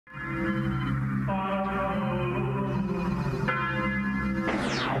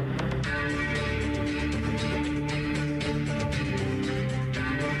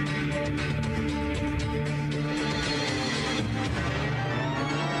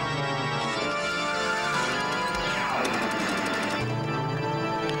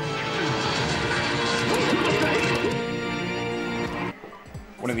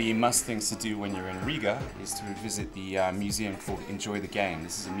must things to do when you're in Riga is to visit the museum called Enjoy the Game.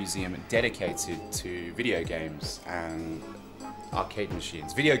 This is a museum dedicated to video games and arcade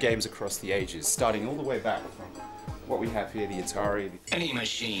machines. Video games across the ages, starting all the way back from what we have here, the Atari. Any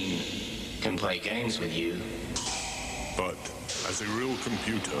machine can play games with you. But as a real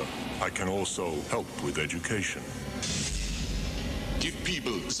computer, I can also help with education. Give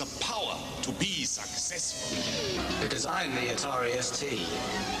people the power to be successful. They designed the Atari ST.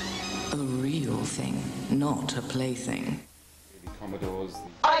 A real thing, not a plaything. The Commodores.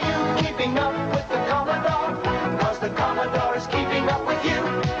 Are you keeping up with the Commodore? Cause the Commodore is keeping up with you.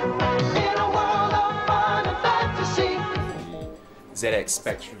 In a world of fun and fantasy. The ZX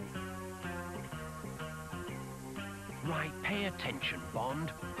Spectrum. Right, pay attention,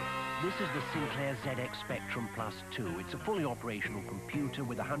 Bond. This is the Sinclair ZX Spectrum Plus 2. It's a fully operational computer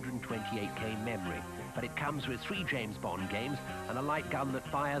with 128K memory, but it comes with 3 James Bond games and a light gun that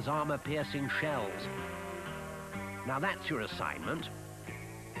fires armor-piercing shells. Now that's your assignment.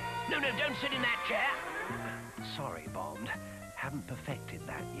 No, don't sit in that chair. Sorry, Bond. Haven't perfected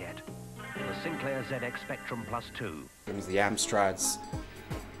that yet. The Sinclair ZX Spectrum Plus 2. There's the Amstrads.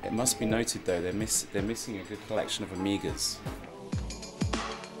 It must be noted, though, they're missing a good collection of Amigas.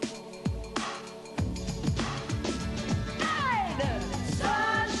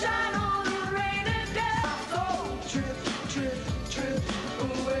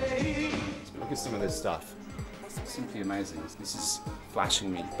 Look at some of this stuff. It's simply amazing. This is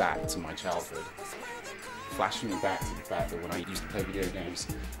flashing me back to my childhood. Flashing me back to the fact that when I used to play video games,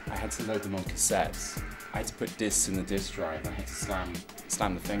 I had to load them on cassettes. I had to put discs in the disc drive. I had to slam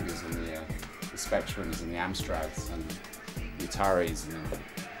the fingers on the Spectrums and the Amstrads and the Ataris and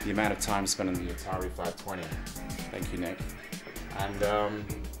the amount of time spent on the Atari 520. Thank you, Nick. And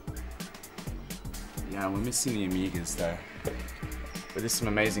yeah, we're missing the Amigas though. But there's some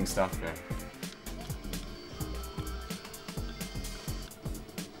amazing stuff there.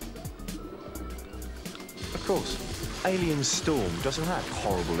 Of course, Alien Storm doesn't have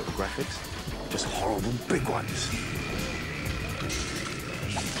horrible little graphics, just horrible big ones.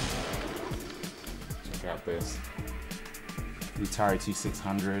 Check out this. The Atari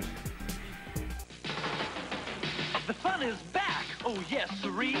 2600. The fun is back! Oh yes,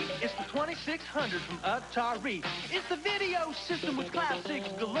 siree! It's the 2600 from Atari. It's the video system with classics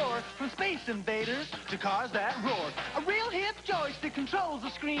galore, from Space Invaders to cars that roar. A real hip joystick controls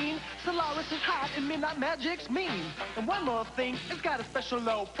the screen. Solaris is hot and Midnight Magic's mean. And one more thing, it's got a special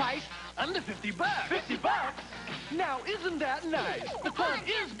low price, under 50 bucks. 50 bucks? Now isn't that nice? The fun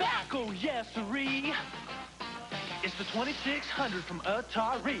is back! Oh yes, siree! It's the 2600 from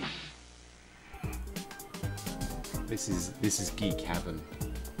Atari. This is Geek Heaven.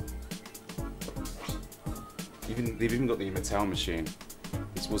 They've even got the Mattel machine.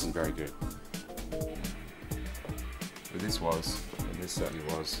 This wasn't very good, but this was, and this certainly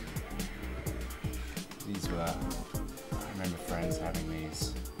was. These were. I remember friends having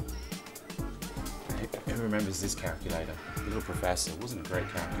these. Who remembers this calculator? The Little Professor. It wasn't a great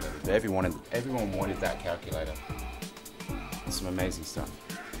calculator, but everyone wanted that calculator. Some amazing stuff.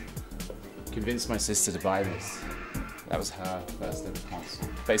 Convinced my sister to buy this. That was her first ever console,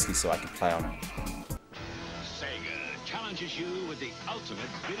 basically so I could play on it. Sega challenges you with the ultimate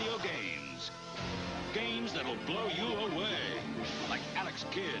video games. Games that'll blow you away, like Alex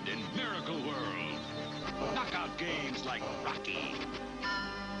Kidd in Miracle World. Knockout games like Rocky.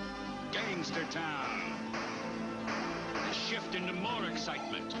 Gangster Town. Shift into more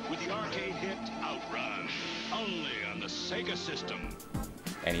excitement with the arcade hit Outrun. Only on the Sega system.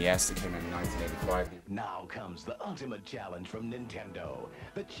 NES that came in 1985. Now comes the ultimate challenge from Nintendo.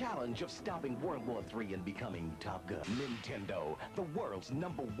 The challenge of stopping World War III and becoming Top Gun. Nintendo, the world's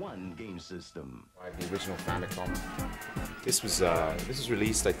 #1 game system. The original Famicom. This was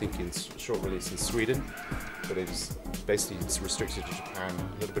released, I think, in short release in Sweden, but it's restricted to Japan.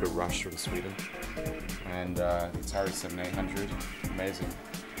 A little bit of rush from Sweden, and the Atari 7800, amazing.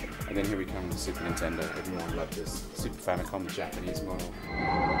 And then here we come with Super Nintendo. Everyone loved this. Super Famicom, the Japanese model.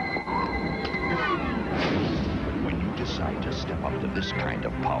 When you decide to step up to this kind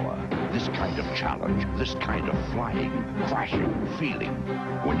of power, this kind of challenge, this kind of flying, crashing, feeling,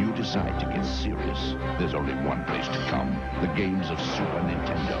 when you decide to get serious, there's only one place to come. The games of Super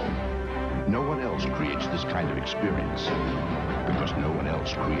Nintendo. No one else creates this kind of experience, because no one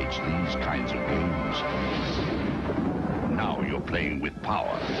else creates these kinds of games. Now you're playing with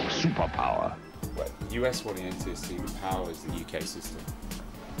power, superpower. What the US wanting into see the power is the UK system.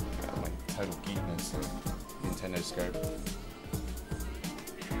 Like total geekness of Nintendo scope.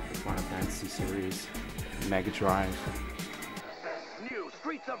 The Final Fantasy series, Mega Drive. New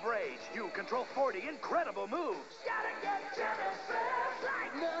Street Streets of Rage, you control 40 incredible moves. Gotta get Genesis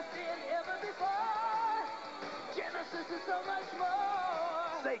like nothing ever before. Genesis is so much more.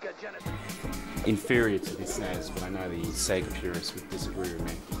 Sega Genesis. Inferior to the SNES, but I know the Sega purists would disagree with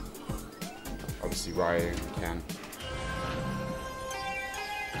me. Obviously, Ryu can.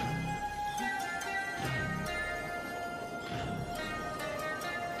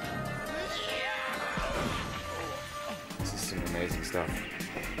 This is some amazing stuff.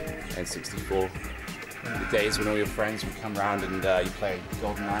 N64. The days when all your friends would come round and you play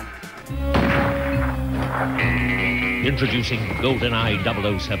GoldenEye. Introducing GoldenEye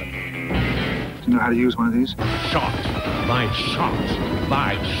 007. Do you know how to use one of these? Shot by shot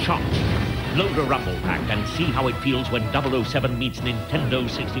by shot. Load a rumble pack and see how it feels when 007 meets Nintendo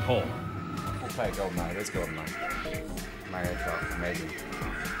 64. We'll play GoldenEye. Let's GoldenEye. Mario Kart, amazing.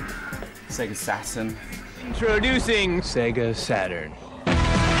 Sega Saturn. Introducing Sega Saturn.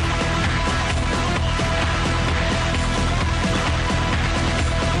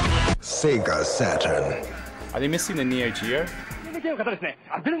 Sega Saturn. Are they missing the Neo Geo? SNK.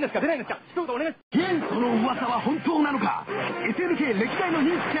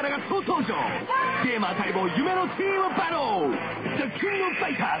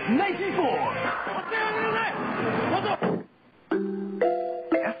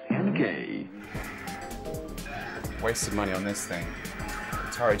 Wasted money on this thing.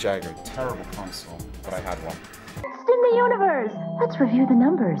 Atari Jaguar, terrible console, but I had one. In the universe. Let's review the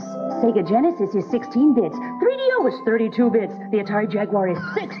numbers. Sega Genesis is 16 bits. 3DO is 32 bits. The Atari Jaguar is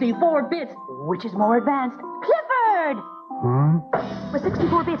 64 bits. Which is more advanced? Clifford! With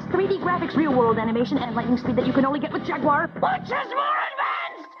 64 bits, 3D graphics, real-world animation, and lightning speed that you can only get with Jaguar. Which is more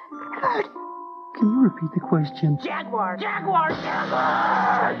advanced? Clifford! Can you repeat the question? Jaguar! Jaguar!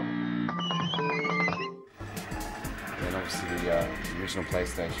 Jaguar! And obviously the original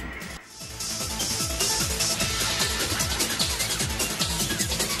PlayStation.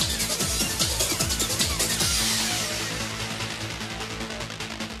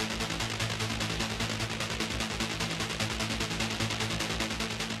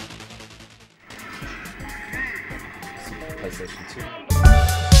 PlayStation 2.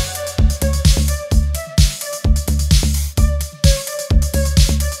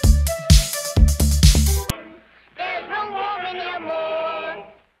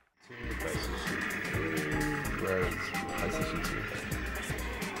 PlayStation 2.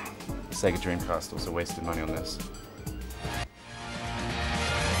 Sega Dreamcast also wasted money on this.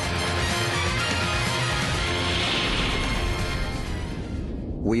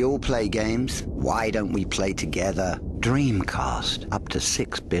 We all play games. Why don't we play together? Dreamcast, up to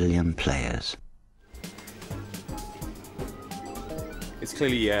 6 billion players. It's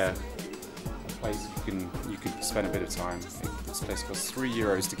clearly a place you can spend a bit of time. This place costs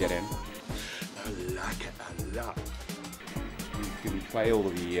 €3 to get in. I like it a lot. You can play all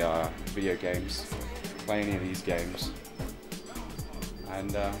of the video games, play any of these games,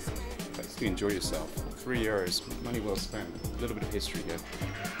 and basically enjoy yourself. €3, money well spent. A little bit of history here.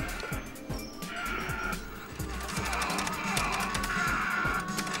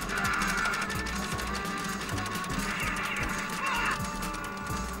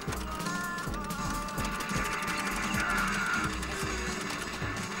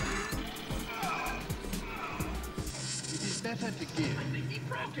 Better to give.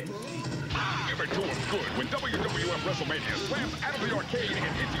 Give it to him good when WWF WrestleMania slams out of the arcade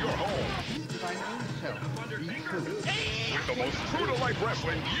and into your home. Thine own self, be true. With the most true-to-life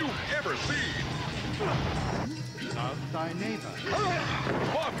wrestling you've ever seen. Love thy neighbor.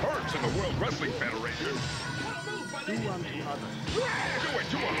 Bob Hurts in the World Wrestling Federation. Do unto others. Do it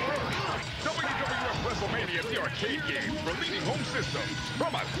to him first. WWF WrestleMania, the arcade game for leading home systems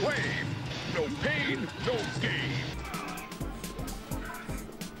from Acclaim. No pain, no gain.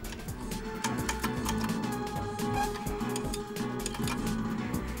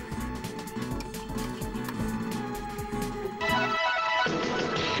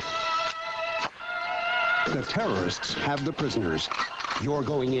 The terrorists have the prisoners. You're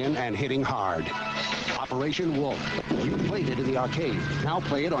going in and hitting hard. Operation Wolf. You played it in the arcade. Now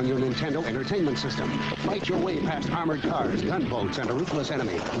play it on your Nintendo Entertainment System. Fight your way past armored cars, gunboats, and a ruthless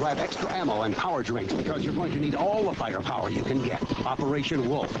enemy. Grab extra ammo and power drinks because you're going to need all the firepower you can get. Operation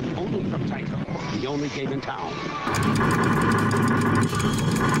Wolf. Only from Tyco. The only game in town.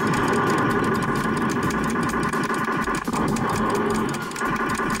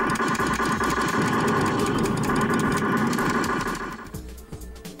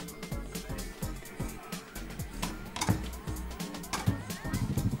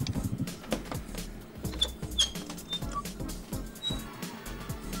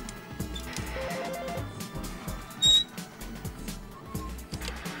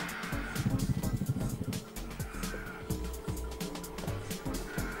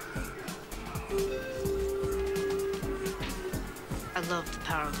 love the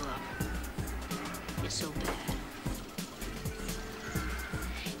Power Glove. It's so bad.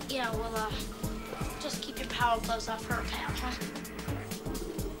 Yeah, well, just keep your Power Gloves off her, pal, huh?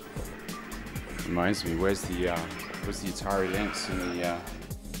 Reminds me, where's the Atari Lynx and the,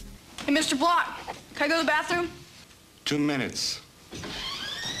 Hey, Mr. Block, can I go to the bathroom? 2 minutes.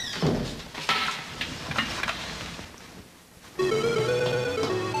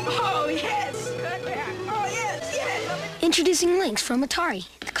 Oh, yes! Good man. Oh, yes, yes! Introducing Lynx from Atari,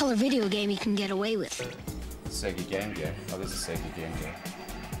 the color video game you can get away with. Sega Game Gear? Oh, there's a Sega Game Gear.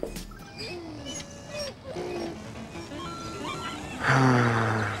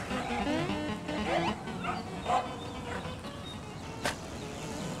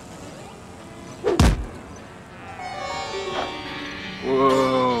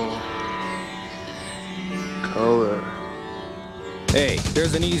 Whoa. Color. Hey,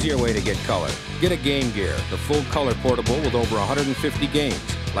 there's an easier way to get color. Get a Game Gear, the full color portable with over 150 games,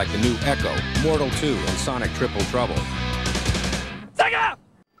 like the new Echo, Mortal 2, and Sonic Triple Trouble. Sega!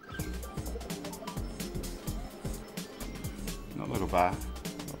 Not bad.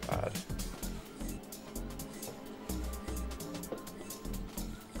 Not bad.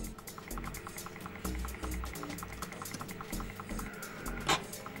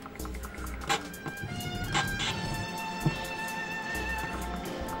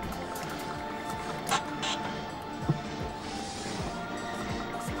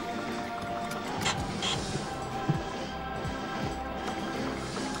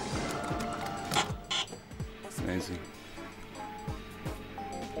 Amazing.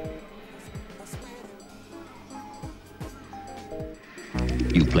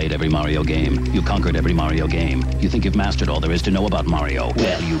 You've played every Mario game. You conquered every Mario game. You think you've mastered all there is to know about Mario.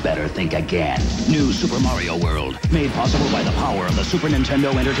 Well, you better think again. New Super Mario World, made possible by the power of the Super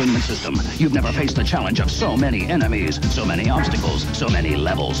Nintendo Entertainment System. You've never faced the challenge of so many enemies, so many obstacles, so many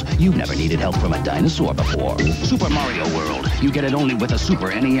levels. You've never needed help from a dinosaur before. Super Mario World, you get it only with a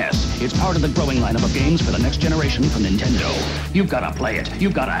Super NES. It's part of the growing lineup of games for the next generation from Nintendo. You've got to play it.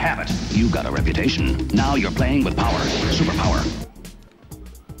 You've got to have it. You've got a reputation. Now you're playing with power. Super power.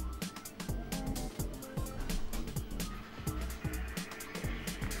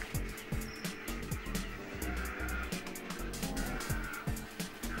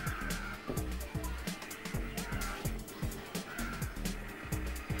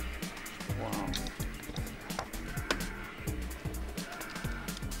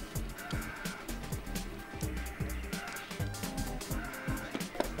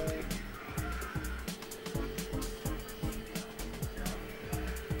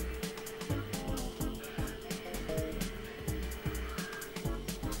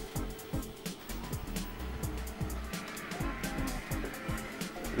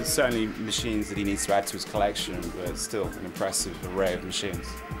 There's certainly machines that he needs to add to his collection, but it's still an impressive array of machines.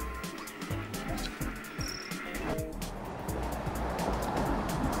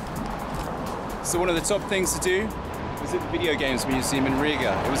 So one of the top things to do was at the Video Games Museum in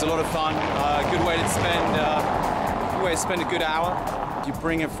Riga. It was a lot of fun, good way to spend a good hour. If you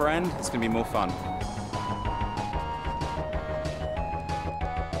bring a friend, it's going to be more fun.